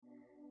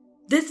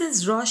This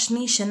is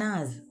Roshni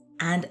Shanaz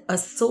and a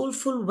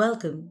soulful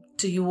welcome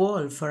to you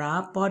all for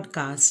our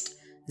podcast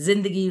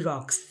ZINDAGI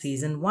ROCKS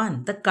Season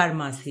 1, the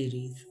Karma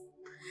series.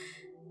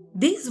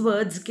 These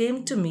words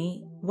came to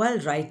me while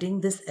writing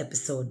this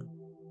episode.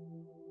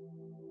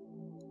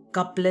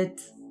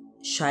 Couplets,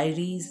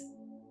 shairis,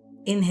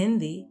 in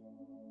Hindi.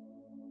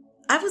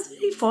 I was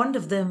very fond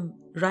of them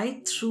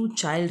right through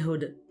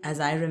childhood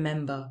as I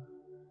remember.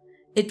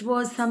 It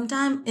was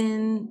sometime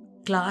in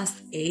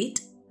class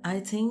 8, I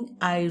think,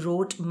 I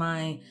wrote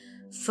my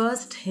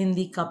first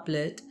Hindi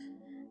couplet,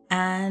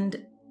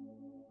 and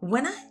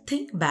when I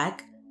think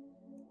back,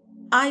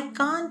 I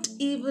can't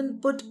even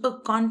put a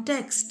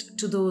context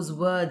to those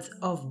words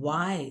of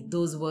why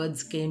those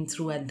words came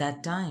through at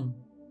that time.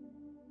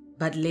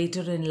 But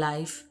later in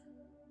life,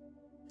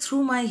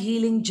 through my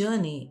healing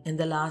journey in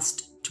the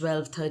last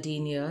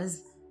 12-13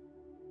 years,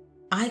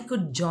 I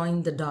could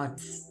join the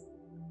dots.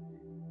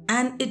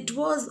 And it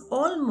was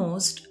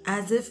almost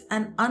as if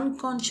an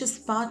unconscious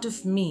part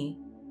of me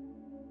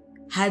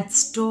had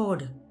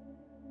stored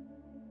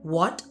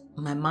what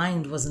my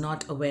mind was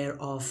not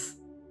aware of.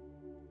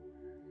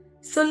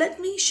 So let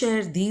me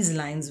share these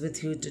lines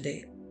with you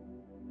today.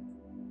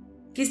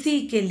 किसी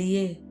के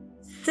लिए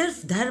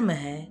सिर्फ धर्म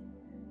है,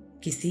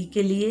 किसी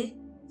के लिए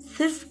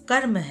सिर्फ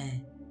कर्म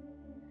है।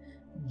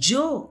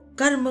 जो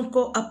कर्म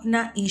को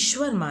अपना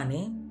ईश्वर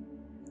माने,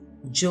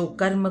 जो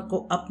कर्म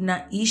को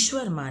अपना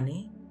ईश्वर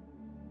माने,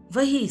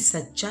 वही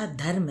सच्चा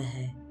धर्म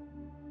है,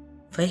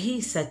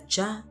 वही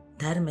सच्चा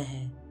धर्म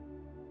है।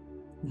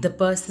 The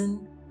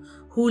person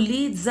who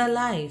leads a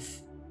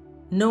life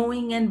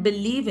knowing and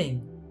believing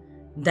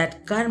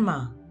that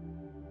karma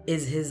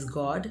is his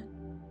God,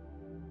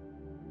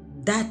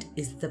 that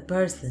is the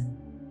person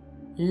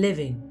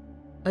living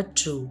a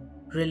true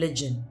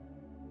religion.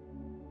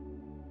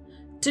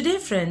 Today,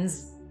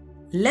 friends,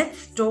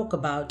 let's talk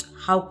about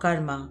how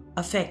karma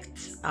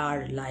affects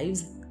our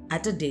lives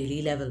at a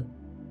daily level.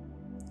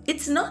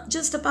 It's not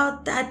just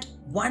about that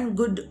one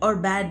good or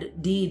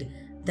bad deed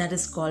that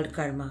is called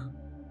karma.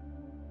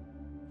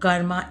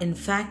 Karma, in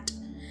fact,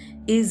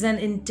 is an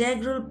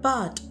integral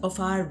part of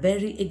our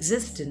very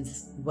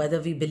existence, whether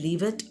we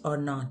believe it or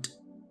not.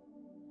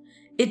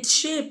 It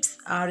shapes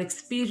our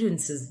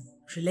experiences,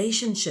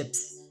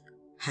 relationships,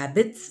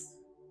 habits,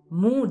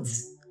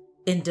 moods,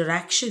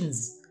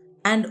 interactions,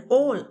 and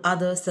all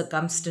other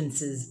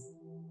circumstances.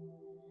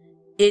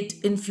 It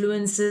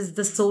influences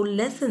the soul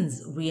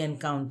lessons we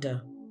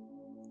encounter,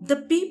 the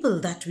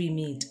people that we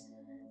meet,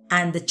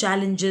 and the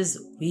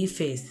challenges we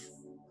face,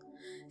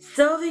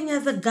 serving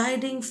as a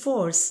guiding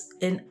force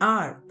in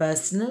our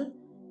personal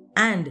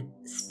and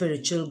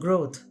spiritual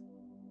growth.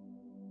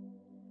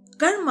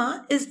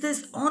 Karma is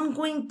this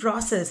ongoing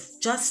process,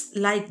 just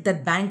like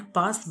that bank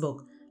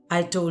passbook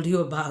I told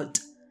you about.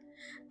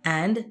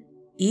 And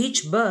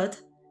each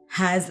birth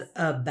has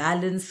a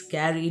balance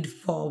carried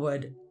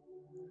forward.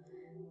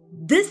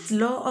 This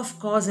law of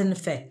cause and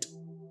effect,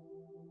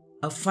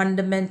 a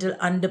fundamental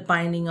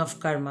underpinning of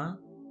karma,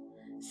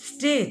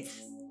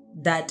 states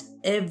that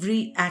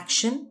every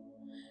action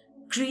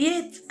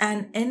creates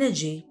an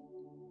energy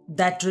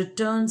that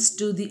returns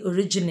to the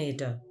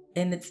originator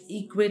in its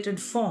equated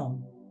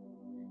form,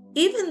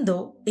 even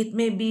though it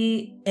may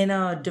be in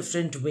a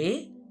different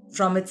way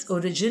from its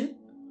origin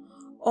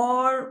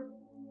or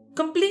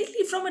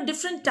completely from a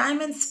different time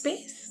and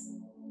space.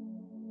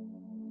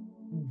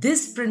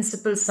 This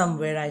principle,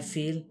 somewhere I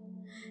feel,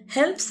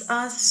 helps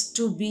us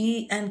to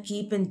be and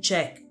keep in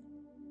check,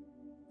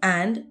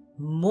 and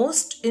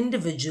most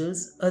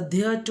individuals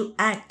adhere to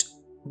act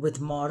with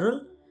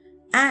moral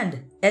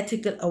and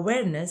ethical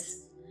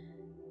awareness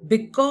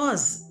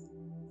because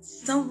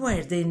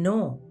somewhere they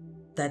know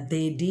that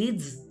their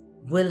deeds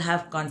will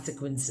have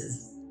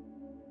consequences.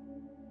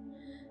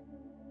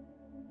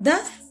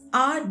 Thus,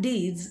 our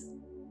deeds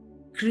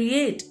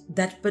create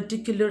that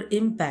particular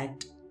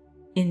impact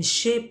in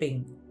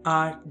shaping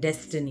our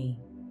destiny.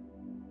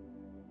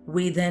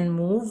 We then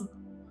move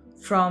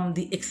from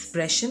the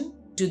expression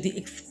to the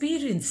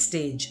experience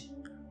stage,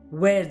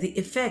 where the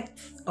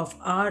effects of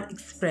our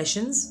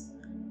expressions,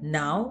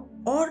 now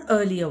or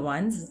earlier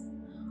ones,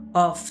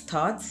 of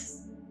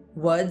thoughts,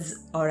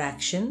 words or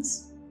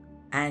actions,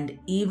 and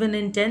even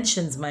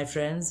intentions, my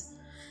friends,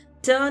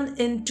 turn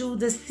into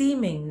the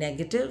seeming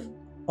negative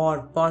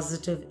or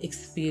positive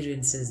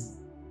experiences.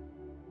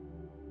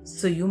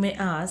 So you may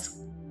ask,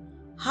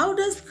 how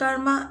does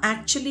karma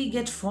actually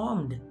get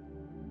formed?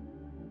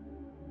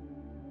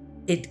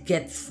 It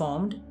gets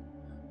formed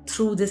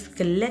through this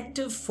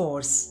collective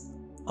force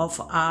of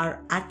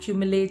our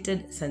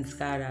accumulated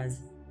sanskaras,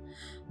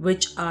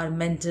 which are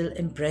mental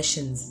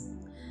impressions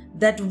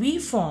that we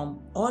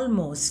form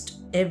almost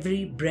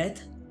every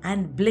breath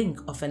and blink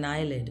of an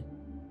eyelid.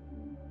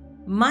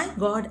 My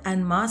God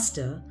and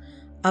Master,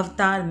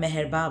 Avatar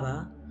Meher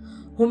Baba,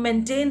 who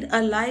maintained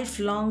a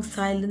lifelong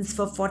silence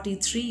for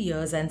 43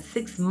 years and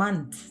 6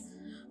 months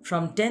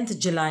from 10th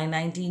July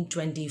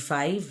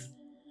 1925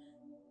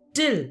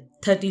 till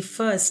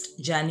 31st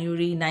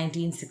January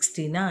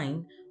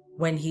 1969,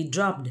 when he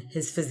dropped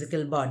his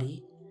physical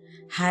body,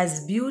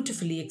 has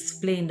beautifully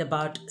explained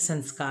about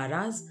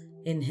sanskaras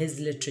in his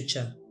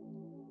literature.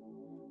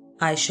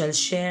 I shall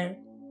share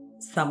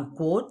some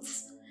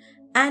quotes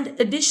and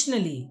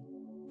additionally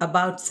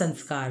about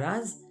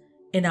sanskaras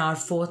in our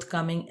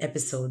forthcoming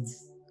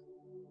episodes.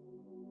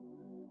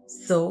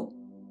 So,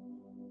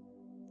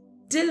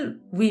 till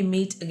we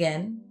meet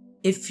again,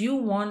 if you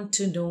want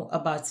to know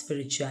about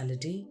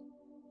spirituality,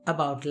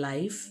 about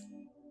life,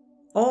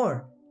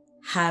 or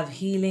have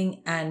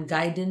healing and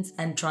guidance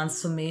and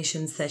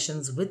transformation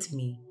sessions with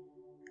me,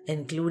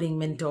 including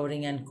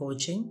mentoring and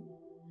coaching,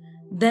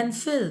 then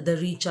fill the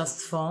Reach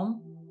Us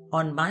form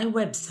on my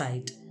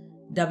website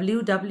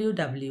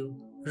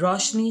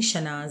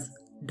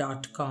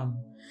www.roshnishanaz.com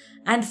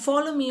and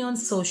follow me on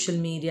social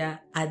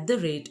media at the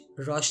rate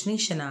Roshni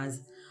Shanaz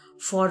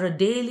for a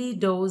daily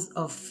dose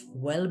of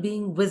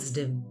well-being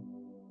wisdom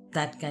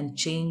that can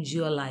change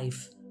your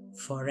life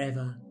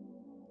forever.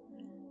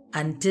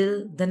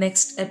 Until the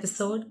next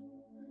episode,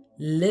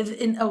 live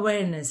in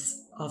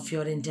awareness of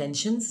your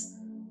intentions,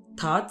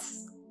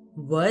 thoughts,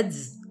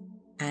 words,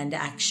 and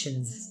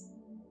actions.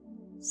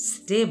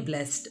 Stay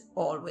blessed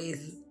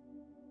always.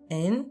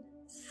 In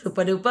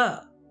super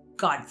duper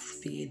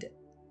Godspeed.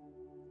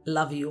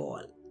 Love you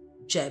all.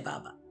 Jai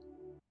Baba.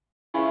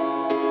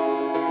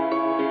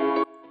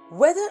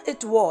 Whether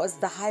it was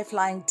the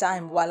high-flying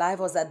time while I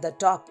was at the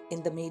top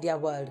in the media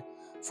world,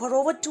 for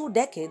over 2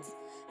 decades,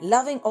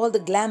 loving all the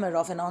glamour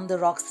of an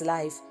on-the-rocks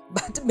life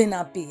but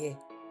bina piye,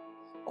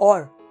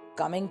 or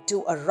coming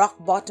to a rock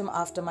bottom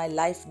after my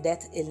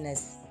life-death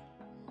illness,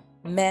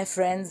 मैं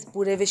friends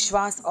पूरे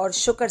विश्वास और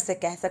शुक्र से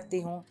कह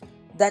सकती हूँ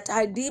that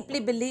I deeply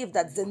believe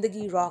that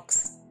Zindagi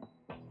rocks.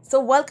 So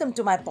welcome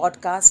to my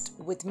podcast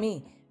with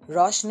me,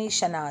 Roshni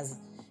Shanaz,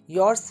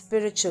 your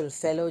spiritual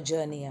fellow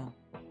journeyer.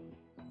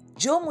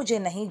 जो मुझे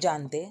नहीं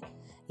जानते,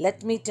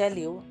 let me tell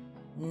you,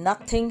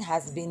 nothing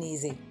has been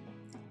easy.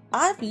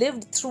 I've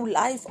lived through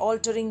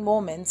life-altering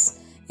moments,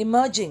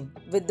 emerging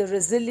with the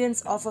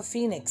resilience of a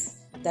phoenix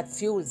that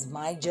fuels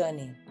my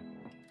journey.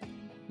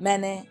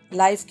 मैंने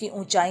life की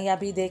ऊंचाइयां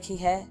भी देखी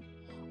है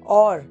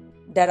और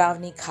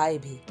डरावनी खाई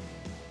भी.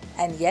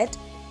 And yet,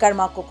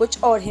 कर्मा को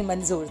कुछ और ही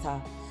मंजूर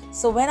था.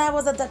 So when I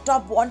was at the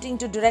top wanting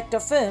to direct a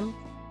film,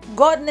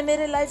 God ने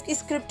मेरे लाइफ की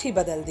स्क्रिप्ट ही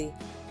बदल दी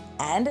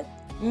and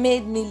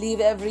made me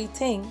leave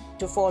everything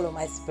to follow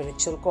my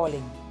spiritual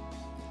calling.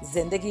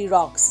 Zindagi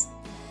rocks.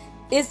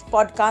 इस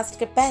पॉडकास्ट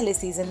के पहले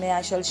सीजन में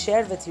I shall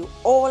share with you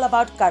all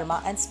about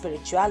karma and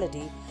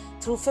spirituality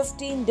through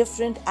 15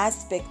 different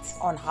aspects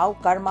on how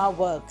karma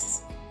works.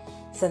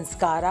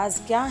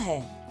 Samskaras क्या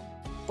है,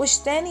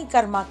 पुश्तैनी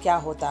कर्मा क्या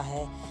होता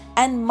है,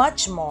 and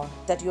much more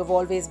that you have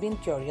always been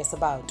curious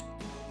about.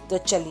 तो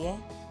चलिए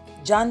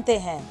जानते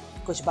हैं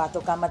कुछ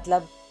बातों का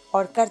मतलब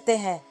और करते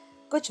हैं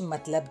कुछ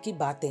मतलब की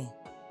बातें.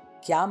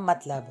 क्या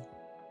मतलब?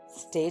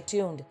 Stay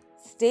tuned,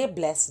 stay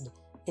blessed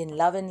in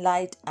love and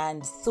light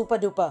and super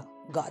duper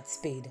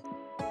Godspeed.